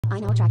I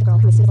know attract a girl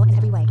who is suitable in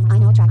every way. I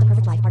know attract the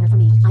perfect life partner for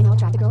me. I know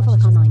attract a girl full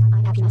of calm mind,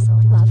 happiness,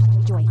 love,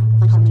 joy,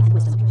 fun, harmony, and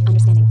wisdom,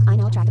 understanding. I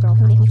know attract a girl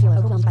who make me feel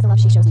overwhelmed by the love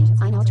she shows me.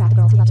 I know attract a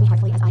girl who loves me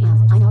heartfully as I am.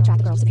 I know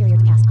attract a girl superior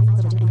to caste,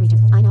 religion, and region.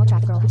 I know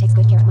attract a girl who takes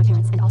good care of my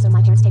parents, and also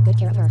my parents take good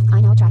care of her.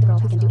 I know attract a girl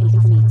who can do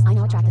anything for me. I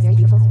know attract a very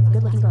beautiful,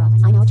 good-looking girl.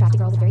 I know attract a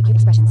girl with very cute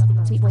expressions,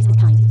 sweet voice, and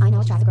kind. I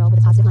know attract a girl with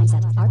a positive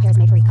mindset. Our pairs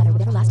make for each other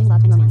with everlasting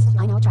love and romance.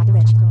 I know attract a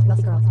rich,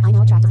 wealthy girl. I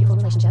know attract a beautiful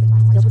relationship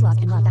filled with love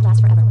and love that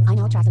lasts forever. I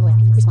know attract a loyal,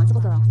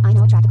 responsible girl. I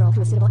know attract a girl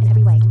who is suitable in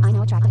every way. I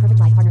know attract the perfect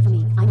life partner for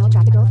me. I know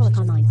attract a girl full of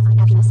calm mind,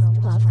 happiness,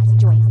 love,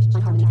 joy,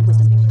 fun, harmony, and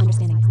wisdom,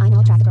 understanding. I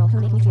know attract a girl who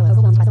make me feel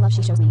overwhelmed by the love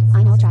she shows me.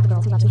 I know attract a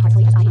girl who loves me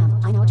heartfully as I am.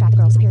 I know attract a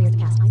girl superior to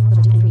caste,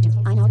 religion, and region.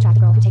 I know attract a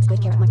girl who takes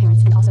good care of my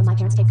parents, and also my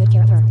parents take good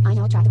care of her. I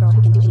know attract a girl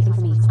who can do anything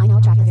for me. I know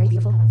attract a very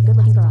beautiful,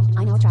 good-looking girl.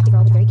 I know attract a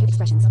girl with very cute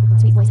expressions,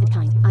 sweet voice, and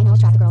kind. I know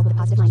attract a girl with a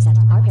positive mindset.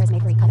 Our pairs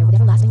make for each other with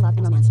everlasting love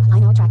and romance. I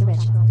know attract a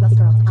rich, wealthy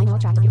girl. I know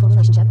attract a beautiful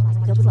relationship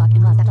filled with love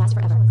and love that lasts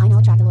forever. I know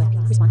attract a loyal,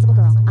 responsible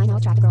girl. I know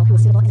attract a girl who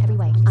is suitable in every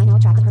way. I know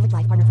attract the perfect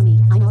life partner for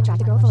me. I know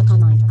attract a girl full of calm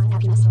mind,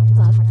 happiness,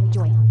 love,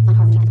 joy, fun,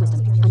 harmony, and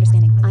wisdom,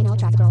 understanding. I know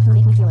attract a girl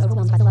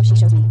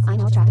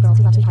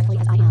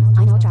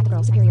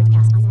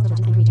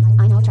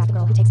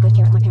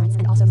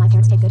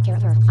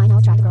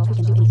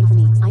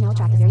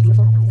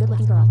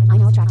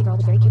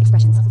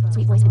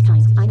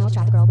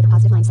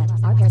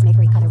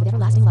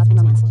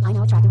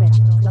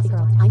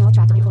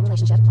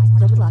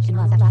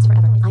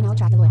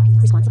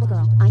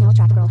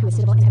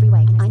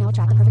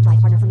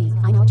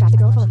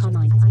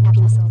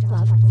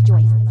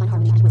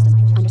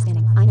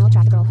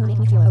who make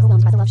me feel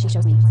overwhelmed by the love she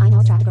shows me. I know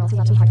attract a girl who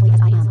loves me heartfully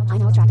as I am. I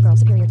know attract a girl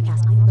superior to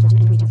caste, religion,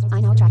 and region. I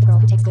know attract a girl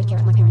who takes good care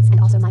of my parents, and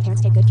also my parents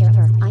take good care of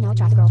her. I know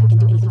attract a girl who can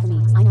do anything for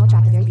me. I know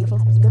attract a very beautiful,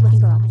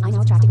 good-looking girl. I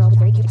know attract a girl with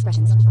very cute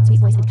expressions, sweet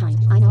voice, and kind.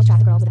 I know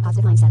attract a girl with a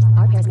positive mindset.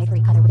 Our pairs make for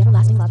each other with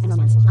everlasting love and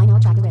romance. I know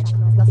attract a rich,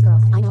 wealthy girl.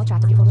 I know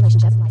attract a beautiful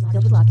relationship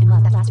filled with love and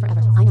love that lasts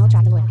forever. I know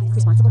attract a loyal,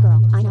 responsible girl.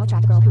 I know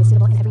attract a girl who is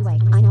suitable in every way.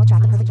 I know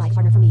attract the perfect life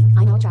partner for me.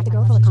 I know attract a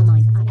girl full of calm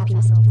mind,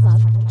 happiness,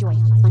 love, joy,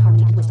 fun,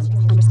 harmony, and wisdom,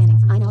 understanding.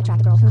 I know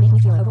attract a girl who make me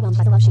feel overwhelmed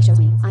by the love she shows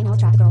me. I know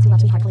attract a girl who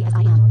loves me heartfully as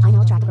I am. I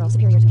know attract a girl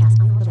superior to caste,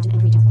 religion,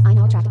 and region. I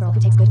know attract a girl who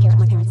takes good care of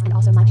my parents, and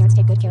also my parents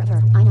take good care of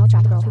her. I know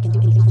attract a girl who can do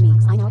anything for me.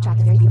 I know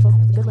attract a very beautiful,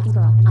 good-looking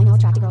girl. I know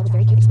attract a girl with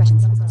very cute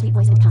expressions, sweet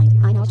voice, and kind.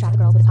 I know attract a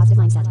girl with a positive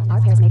mindset.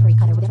 Our pairs make for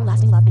each other with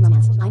everlasting love and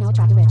romance. I know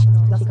attract a rich,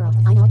 wealthy girl.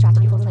 I know attract a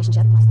beautiful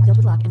relationship filled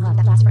with love and love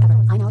that lasts forever.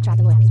 I know attract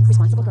a loyal,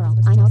 responsible girl.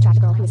 I know attract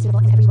a girl who is suitable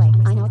in every way.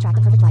 I know attract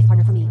the perfect life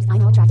partner for me. I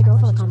know attract a girl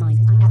full of calm mind,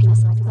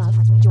 happiness, love,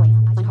 joy,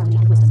 fun, harmony,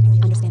 and wisdom,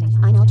 understanding.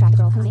 I know attract a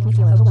girl who make me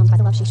feel overwhelmed by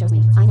the love she shows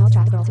me. I know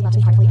attract a girl who loves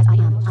me heartfully as I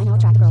am. I know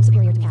attract a girl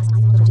superior to caste,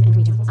 religion, and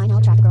region. I know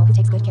attract a girl who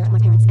takes good care of my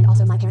parents, and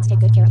also my parents take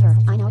good care of her.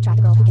 I know attract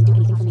a girl who can do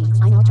anything for me.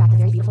 I know attract a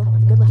very beautiful,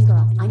 good-looking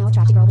girl. I know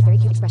attract a girl with very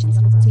cute expressions,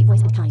 sweet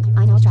voice, and kind.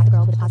 I know attract a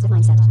girl with a positive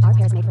mindset. Our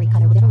pairs make for each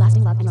other with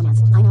everlasting love and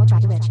romance. I know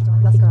attract a rich,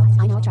 wealthy girl.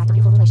 I know attract a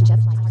beautiful relationship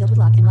filled with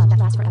love and love that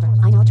lasts forever.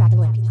 I know attract a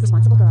loyal,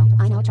 responsible girl.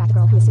 I know attract a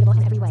girl who is suitable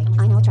in every way.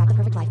 I know attract the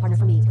perfect life partner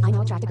for me. I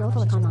know attract a girl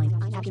full of calm mind,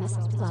 happiness,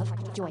 love,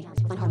 joy,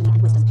 fun, harmony,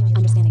 and wisdom,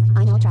 understanding.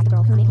 I know attract a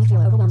girl who make me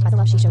feel overwhelmed by the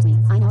love she shows me.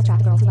 I know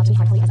attract a girl who loves me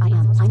heartfully as I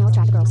am. I know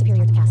attract a girl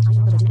superior to caste,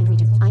 religion, and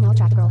region. I know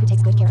attract a girl who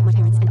takes good care of my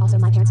parents, and also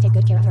my parents take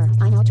good care of her.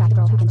 I know attract a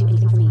girl who can do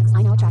anything for me.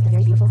 I know attract a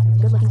very beautiful,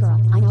 good-looking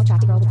girl. I know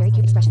attract a girl with very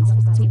cute expressions,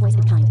 sweet voice,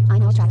 and kind. I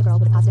know attract a girl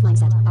with a positive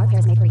mindset. Our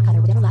pairs make for each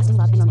other with everlasting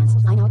love and romance.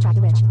 I know attract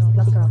a rich,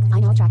 wealthy girl. I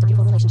know attract a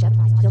beautiful relationship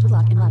filled with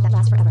love and love that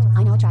lasts forever.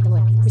 I know attract a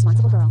loyal,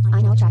 responsible girl.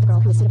 I know attract a girl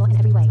who is suitable in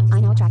every way. I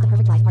know attract the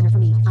perfect life partner for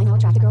me. I know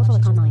attract a girl full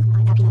of calm mind,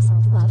 happiness,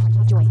 love,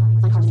 joy,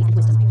 fun, harmony, and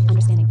wisdom,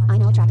 understanding. I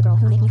know attract a girl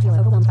who make me feel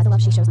overwhelmed by the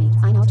love she shows me.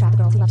 I know attract a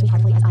girl who loves me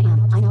heartfully as I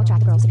am. I know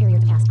attract a girl superior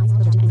to caste,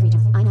 religion, and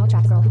region. I know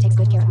attract a girl who takes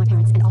good care of my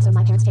parents, and also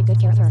my parents take good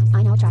care of her.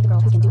 I know attract a girl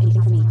who can do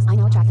anything for me. I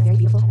know attract a very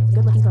beautiful,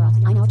 good-looking girl.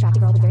 I know attract a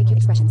girl with very cute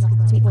expressions,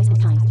 sweet voice,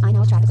 and kind. I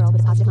know attract a girl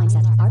with a positive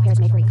mindset. Our pairs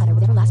make for each other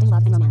with everlasting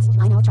love and romance.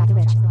 I know attract a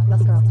rich,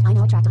 wealthy girl. I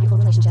know attract a beautiful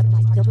relationship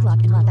filled with love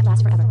and love that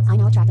lasts forever. I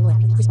know attract a loyal,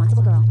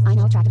 responsible girl. I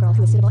know attract a girl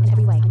who is suitable in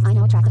every way. I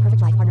know attract the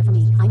perfect life partner for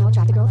me. I know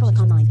attract a girl full of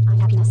calm mind,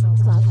 happiness,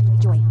 love,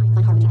 joy,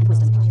 fun, harmony, and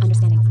wisdom,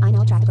 understanding. I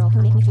know attract a girl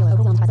who make me feel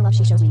overwhelmed by the love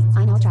she shows me.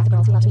 I know attract a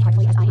girl who loves me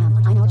heartfully as I am.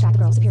 I know attract a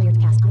girl superior to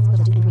caste,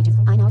 religion, and region.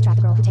 I know attract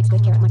a girl who takes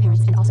good care of my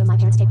parents, and also my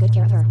parents take good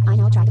care of her. I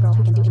know attract a girl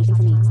who can do anything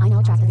for me. I know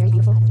attract a very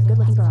beautiful,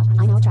 good-looking girl.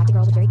 I know attract a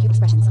girl with very cute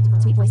expressions,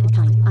 sweet voice, and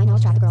kind. I know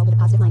attract a girl with a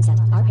positive mindset.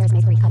 Our pairs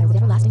make for each other with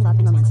everlasting love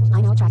and romance.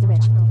 I know attract a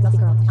rich, wealthy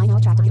girl. I know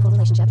attract a beautiful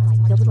relationship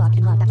filled with love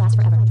and love that lasts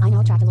forever. I know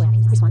attract a loyal,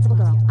 responsible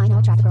girl. I know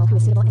attract a girl who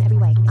is suitable in every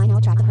way. I know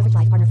attract the perfect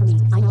life partner for me.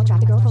 I know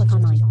attract a girl full of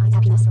calm mind,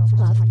 happiness,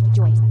 love,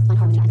 joy, fun,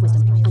 harmony, and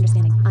wisdom,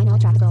 understanding. I know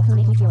attract a girl who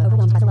make me feel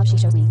overwhelmed by the love she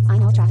shows me. I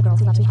know attract a girl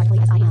who loves me heartfully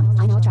as I am.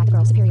 I know attract a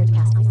girl superior to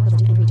caste,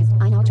 religion, and region.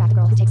 I know attract a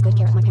girl who takes good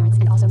care of my parents,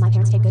 and also my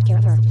parents take good care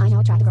of her. I know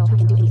attract a girl who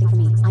can do anything for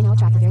me. I know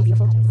attract a very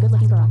beautiful,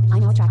 good-looking girl. I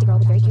know attract a girl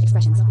with very cute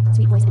expressions,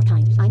 sweet voice, and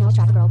kind. I know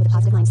attract a girl with a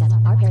positive mindset.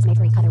 Our pairs make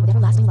for each other with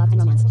everlasting love and romance. I know attract a rich, wealthy girl. I know attract a beautiful relationship filled with love and love that lasts forever. I know attract a loyal, responsible girl. I know attract a girl who is suitable in every way. I know attract the perfect life partner for me. I know attract a girl full of calm mind, happiness, love, joy, fun, harmony, and wisdom, understanding. I know attract a girl who make me feel overwhelmed by the love she shows me. I know attract a girl who loves me heartfully as I am. I know attract a girl superior to caste, religion, and region. I know attract a girl who takes good care of my parents, and also my parents take good care of her. I know attract a girl who can do anything for me. I know attract a very beautiful, good-looking girl. I know attract a girl with very cute expressions, sweet voice, and kind. I know attract a girl with a positive mindset. Our pairs make for each other with everlasting love and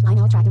romance. I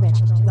know attract a rich,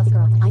 wealthy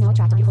girl. I know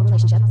attract a beautiful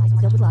relationship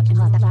filled with love and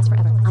love that lasts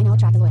forever. I know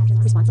attract a loyal,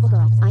 responsible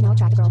girl. I know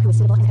attract a girl who is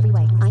suitable in every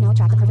way. I know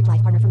attract the perfect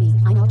life partner for me.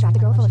 I know attract a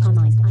girl full of calm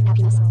mind,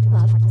 happiness,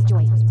 love,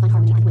 joy, fun,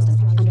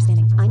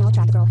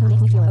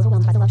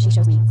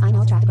 shows me. I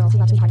know attract the girl who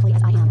loves me heartily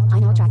as I am. I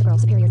know attract the girl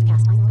superior to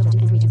caste,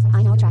 religion, and region.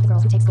 I know attract the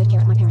girl who takes good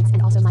care of my parents,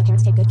 and also my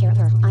parents take good care of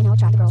her. I know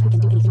attract the girl who can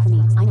do anything for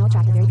me. I know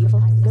attract a very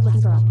beautiful,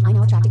 good-looking girl. I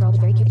know attract a girl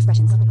with very cute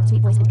expressions,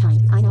 sweet voice, and kind.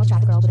 I know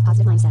attract a girl with a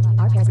positive mindset.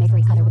 Our pair is made for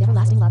each other with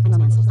everlasting love and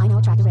romance. I know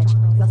attract a rich,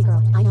 wealthy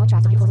girl. I know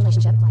attract a beautiful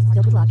relationship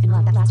filled with love and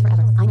love that lasts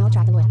forever. I know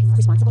attract a loyal,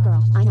 responsible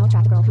girl. I know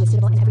attract a girl who is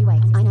suitable in every way.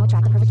 I know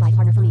attract the perfect life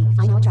partner for me.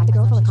 I know attract a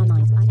girl full of calm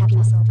mind,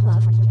 happiness,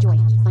 love, joy,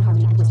 fun,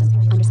 harmony, and wisdom,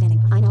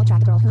 understanding. I know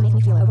attract a girl who makes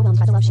me feel overwhelmed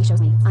by the love she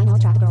shows me. I know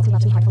attract a girl who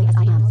loves me heartily as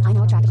I am. I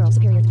know attract a girl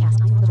superior to caste,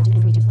 religion,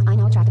 and region. I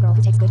know attract a girl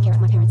who takes good care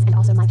of my parents, and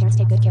also my parents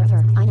take good care of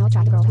her. I know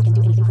attract a girl who can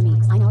do anything for me.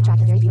 I know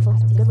attract a very beautiful,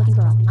 good-looking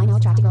girl. I know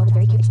attract a girl with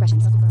very cute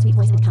expressions, sweet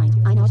voice, and kind.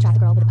 I know attract a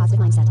girl with a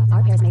positive mindset.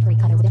 Our pair is made for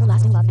each other with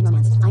everlasting love and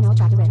romance. I know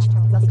attract a rich,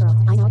 wealthy girl.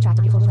 I know attract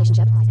a beautiful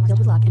relationship filled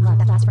with love and love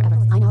that lasts forever.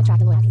 I know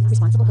attract a loyal,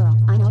 responsible girl.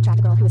 I know attract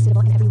a girl who is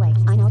suitable in every way.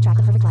 I know attract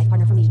the perfect life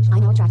partner for me. I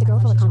know attract a girl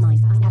full of calm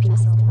mind,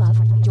 happiness, love,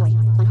 joy,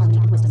 fun, harmony,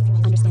 and wisdom,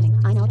 understanding.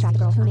 I know attract a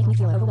girl who makes me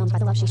feel overwhelmed by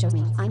the love she shows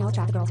me. I know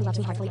attract a girl who loves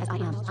me heartily as I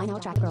am. I know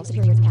attract a girl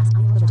superior to caste,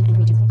 religion, and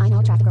region. I know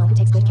attract a girl who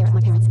takes good care of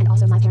my parents, and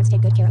also my parents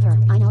take good care of her.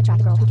 I know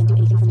attract a girl who can do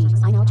anything for me.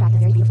 I know attract a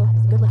very beautiful,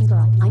 good-looking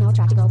girl. I know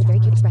attract a girl with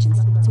very cute expressions,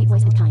 sweet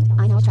voice, and kind. I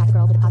know attract a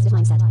girl with a positive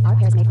mindset. Our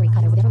pair is made for each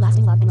other with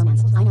everlasting love and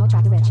romance. I know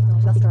attract a rich,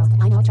 wealthy girl. I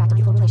know attract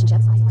a beautiful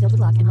relationship filled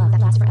with love and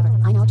love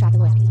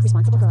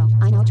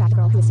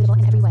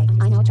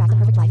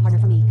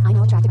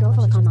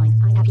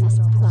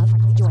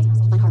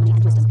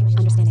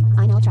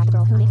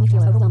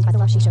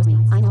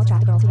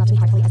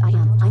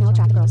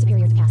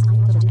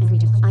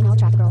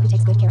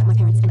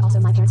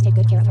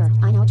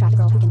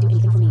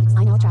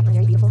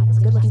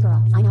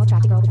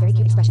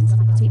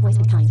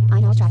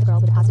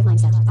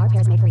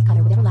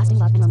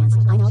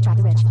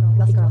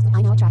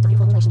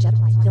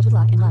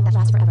that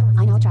lasts forever.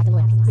 I know attract a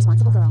loyal,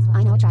 responsible girl.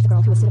 I know attract a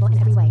girl who is suitable in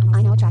every way.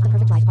 I know attract the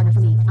perfect life partner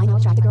for me. I know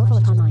attract a girl full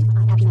of calm mind,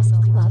 happiness,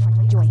 love,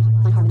 joy,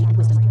 fun, harmony, and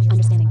wisdom,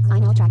 understanding. I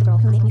know attract a girl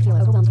who makes me feel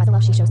overwhelmed by the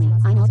love she shows me.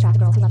 I know attract a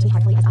girl who loves me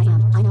heartily as I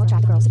am. I know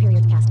attract a girl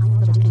superior to caste,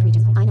 religion, and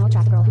region. I know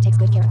attract a girl who takes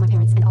good care of my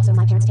parents, and also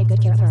my parents take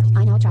good care of her.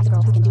 I know attract a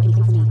girl who can do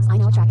anything for me. I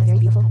know attract a very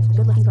beautiful,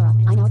 good-looking girl.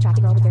 I know attract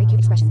a girl with very cute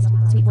expressions,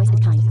 sweet voice,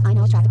 and kind. I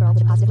know attract a girl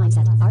with a positive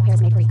mindset. Our pair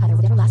is made for each other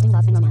with everlasting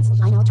love and romance.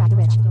 I know attract a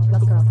rich,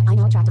 wealthy girl. I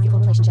know attract a beautiful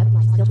relationship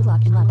filled with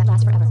love and love that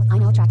lasts forever. I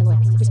know attract a loyal,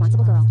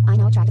 responsible girl. I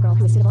know attract a girl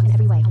who is suitable in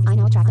every way. I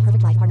know attract the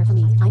perfect life partner for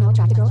me. I know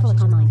attract a girl full of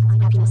calm mind,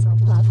 happiness,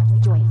 love,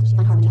 joy,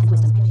 fun, harmony, and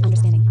wisdom,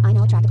 understanding. I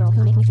know attract a girl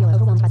who makes me feel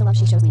overwhelmed by the love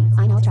she shows me.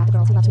 I know attract a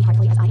girl who loves me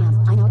heartily as I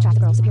am. I know attract a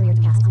girl superior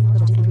to caste,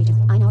 religion, and region.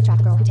 I know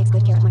attract a girl who takes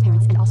good care of my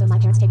parents, and also my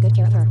parents take good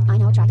care of her. I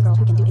know attract a girl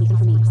who can do anything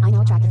for me. I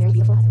know attract a very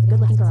beautiful,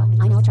 good-looking girl.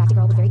 I know attract a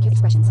girl with very cute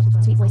expressions,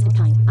 sweet voice, and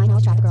kind. I know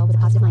attract a girl with a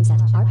positive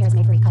mindset. Our pair is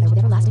made for each other with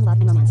everlasting love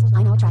and romance.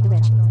 I know attract a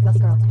rich, wealthy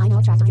girl. I know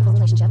attract a beautiful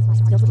relationship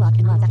filled with love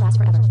and love that lasts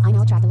forever. I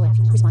know attract a loyal,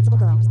 responsible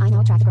girl. I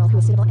know attract a girl who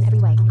is suitable in every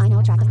way. I know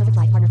attract the perfect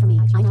life partner for me.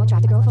 I know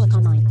attract a girl full of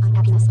calm mind,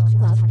 happiness,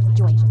 love,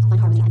 joy, fun,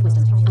 harmony, and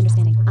wisdom,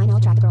 understanding. I know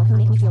attract a girl who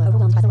makes me feel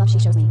overwhelmed by the love she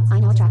shows me. I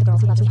know attract a girl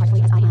who loves me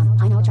heartily as I am.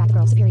 I know attract a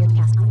girl superior to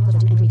caste,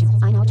 religion, and region.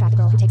 I know attract a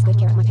girl who takes good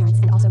care of my parents,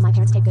 and also my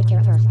parents take good care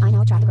of her. I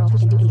know attract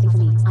a girl who can do anything for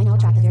me. I know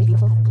attract a very beautiful,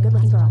 good-looking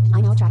girl. I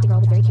know attract a girl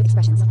with very cute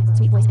expressions,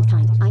 sweet voice, and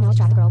kind. I know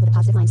attract a girl with a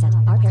positive mindset.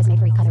 Our pair is made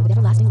for each other with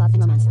everlasting love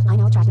and romance. I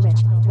know attract a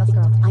rich, wealthy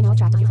girl. I know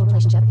attract a beautiful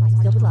relationship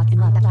filled with love and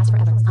love that lasts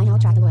forever. I know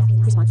attract a loyal,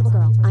 responsible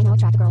girl. I know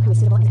attract a girl who is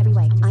suitable in every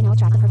way. I know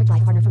attract the perfect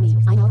life partner for me.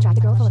 I know attract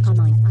a girl full of calm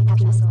mind,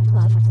 happiness,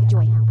 love,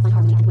 joy, fun,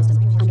 harmony, and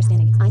wisdom,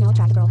 understanding. I know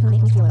attract a girl who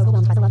makes me feel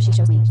overwhelmed by the love she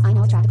shows me. I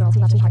know attract a girl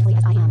who loves me heartily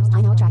as I am.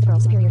 I know attract a girl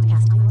superior to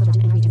caste,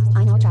 religion, and region.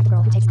 I know attract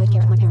a girl who takes good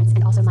care of my parents, and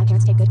also my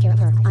parents take good care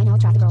of her. I know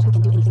attract a girl who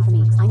can do anything for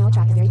me. I know attract a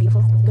very beautiful,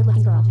 good-looking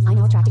girl. I know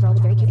attract a girl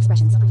with very cute expressions,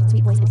 sweet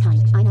voice, and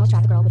kind. I know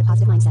attract a girl with a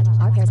positive mindset.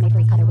 Our pair is made for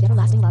each other with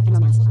everlasting love and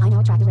romance.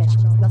 I know attract a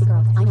rich, wealthy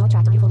girl. I know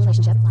attract a beautiful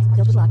relationship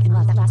filled with love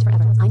and love that lasts forever.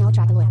 I know attract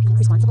a loyal,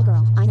 responsible girl. I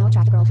know attract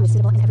a girl who is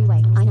suitable in every way.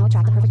 I know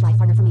attract the perfect life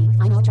partner for me.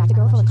 I know attract a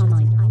girl full of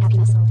calm mind,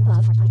 happiness,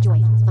 love,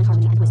 joy, fun,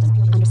 harmony, and wisdom,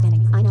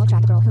 understanding. I know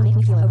attract a girl who makes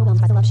me feel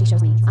overwhelmed by the love she shows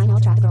me. I know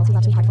attract a girl who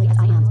loves me heartily as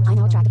I am. I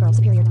know attract a girl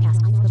superior to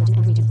caste, religion,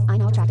 and region. I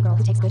know attract a girl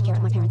who takes good care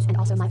of my parents, and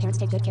also my parents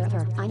take good care of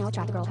her. I know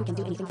attract a girl who can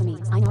do anything for me.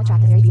 I know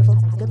attract a very beautiful,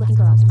 good-looking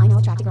girl. I know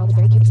attract a girl with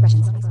very cute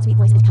expressions, sweet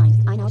voice, and kind.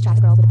 I know attract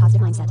a girl with a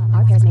positive mindset.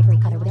 Our pair is made for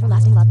each other with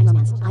everlasting love and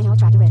romance. I know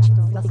attract a rich,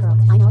 wealthy girl.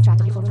 I know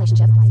attract a beautiful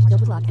relationship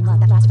filled with love and love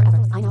that lasts forever.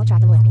 I know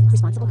attract a loyal,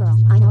 responsible girl.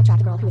 I know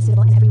attract a girl who is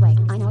suitable in every way.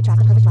 I know attract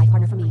the perfect life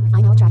partner for me.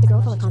 I know attract a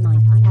girl full of calm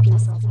mind,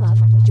 happiness, love,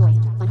 joy,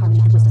 fun,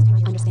 harmony, and wisdom,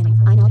 understanding.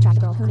 I know attract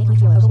a girl who makes me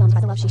feel overwhelmed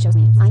by the love she shows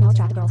me. I know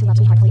attract a girl who loves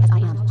me heartily as I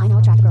am. I know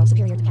attract a girl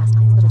superior to caste,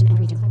 religion, and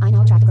region. I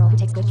know attract a girl who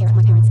takes good care of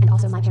my parents, and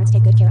also my parents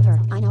take good care of her.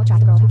 I know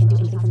attract a girl who can do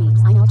anything for me.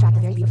 I know attract a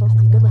very beautiful,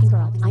 good-looking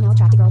girl. I know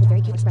attract a girl with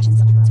very cute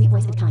expressions, sweet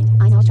voice, and kind.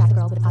 I know attract a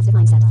girl with a positive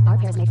mindset. Our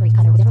pair is made for each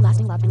other with everlasting love and romance. I know attract a rich, wealthy girl. I know attract a beautiful relationship filled with love and love that lasts forever. I know attract a loyal, responsible girl. I know attract a girl who is suitable in every way. I know attract the perfect life partner for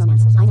me. I know attract a girl full of calm mind, happiness, love, joy, fun, harmony, and wisdom, understanding. I know attract a girl who makes me feel overwhelmed by the love she shows me. I know attract a girl who loves me heartily as I am. I know attract a girl superior to caste, religion, and region. I know attract a girl who takes good care of my parents, and also my parents take good care of her. I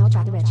know attract a girl who can do anything for me. I know attract a very beautiful, good-looking girl. I know attract a girl with very cute expressions, sweet voice, and kind. I know attract a girl with a positive mindset. Our pair is made for each other with everlasting love and romance. I know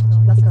attract a rich,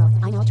 wealthy girl.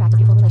 I know attract a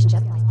beautiful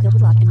relationship filled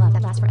with love and love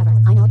that lasts forever.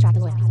 I know attract a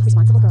loyal,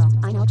 responsible girl.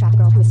 I know attract a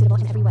girl who is suitable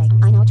in every way.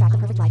 I know attract the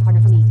perfect life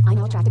partner for me. I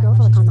know attract a girl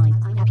full of calm mind,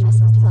 happiness,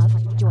 love,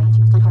 joy,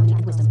 fun, harmony,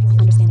 and wisdom,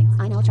 understanding.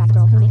 I know attract a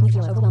girl who makes me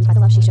feel overwhelmed by the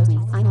love she shows me.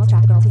 I know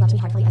attract a girl who loves me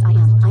heartily as I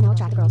am. I know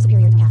attract a girl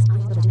superior to caste,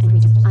 religion, and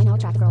region. I know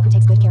attract a girl who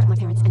takes good care of my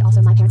parents, and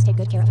also my parents take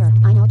good care of her.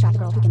 I now attract a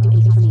girl who can do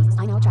anything for me.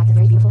 I now attract a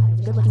very beautiful,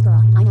 good-looking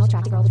girl. I now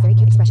attract a girl with very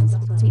cute expressions,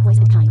 sweet voice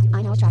and kind.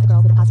 I now attract a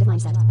girl with a positive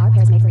mindset. Our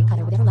pair is made for each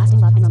other with everlasting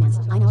love and romance.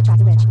 I now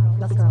attract a rich,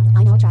 wealthy girl.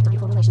 I now attract a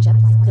beautiful relationship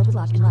filled with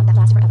love and love that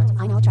lasts forever.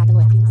 I now attract a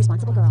loyal,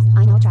 responsible girl.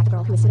 I now attract a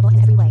girl who is suitable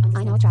in every way.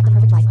 I now attract the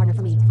perfect life partner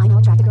for me. I now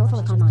attract a girl full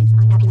of calm mind,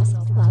 happiness,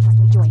 love,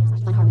 joy,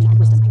 fun, harmony, and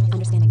wisdom,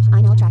 understanding.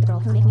 I now attract a girl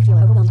who makes me feel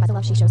overwhelmed by the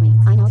love she shows me.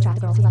 I now attract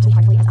a girl who loves me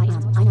heartily as I am.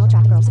 I now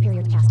attract a girl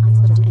superior to caste,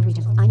 religion, and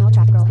region. I now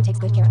attract a girl who takes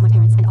good care of my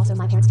parents, and also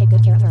my parents take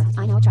good care of her.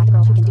 I now attract a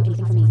girl who can do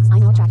anything for me. I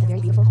now attract a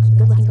very beautiful,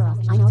 good-looking girl.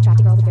 I now attract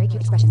a girl with very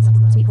cute expressions,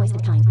 sweet voice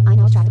and kind. I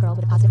now attract a girl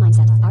with a positive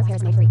mindset. Our pair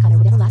is made for each other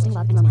with everlasting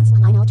love and romance.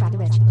 I now attract a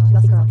rich,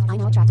 wealthy girl. I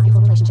now attract a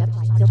beautiful relationship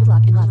filled with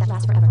love and love that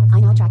lasts forever. I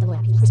now attract a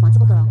loyal,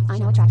 responsible girl. I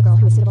now attract a girl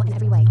who is suitable in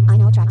every way. I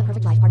now attract the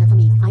perfect life partner for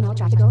me. I now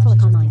attract a girl full of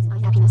calm mind,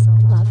 happiness,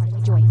 love,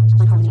 joy,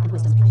 fun, harmony, and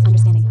wisdom,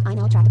 understanding. I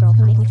now attract a girl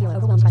who makes me feel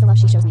overwhelmed by the love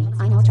she shows me.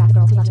 I now attract a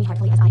girl who loves me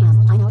heartily as I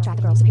am. I now attract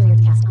a girl superior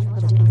to caste,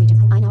 religion, and region.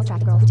 I now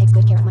attract a girl who takes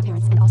good care of my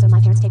parents, and also my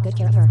parents take good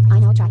care of her. I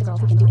now attract a girl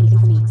who can do anything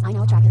for me. I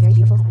now attract a very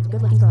beautiful,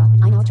 good-looking girl.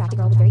 I now attract a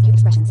girl with very cute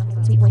expressions,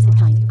 sweet voice and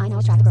kind. I now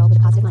attract a girl with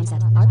a positive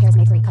mindset. Our pair is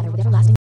made for each other with everlasting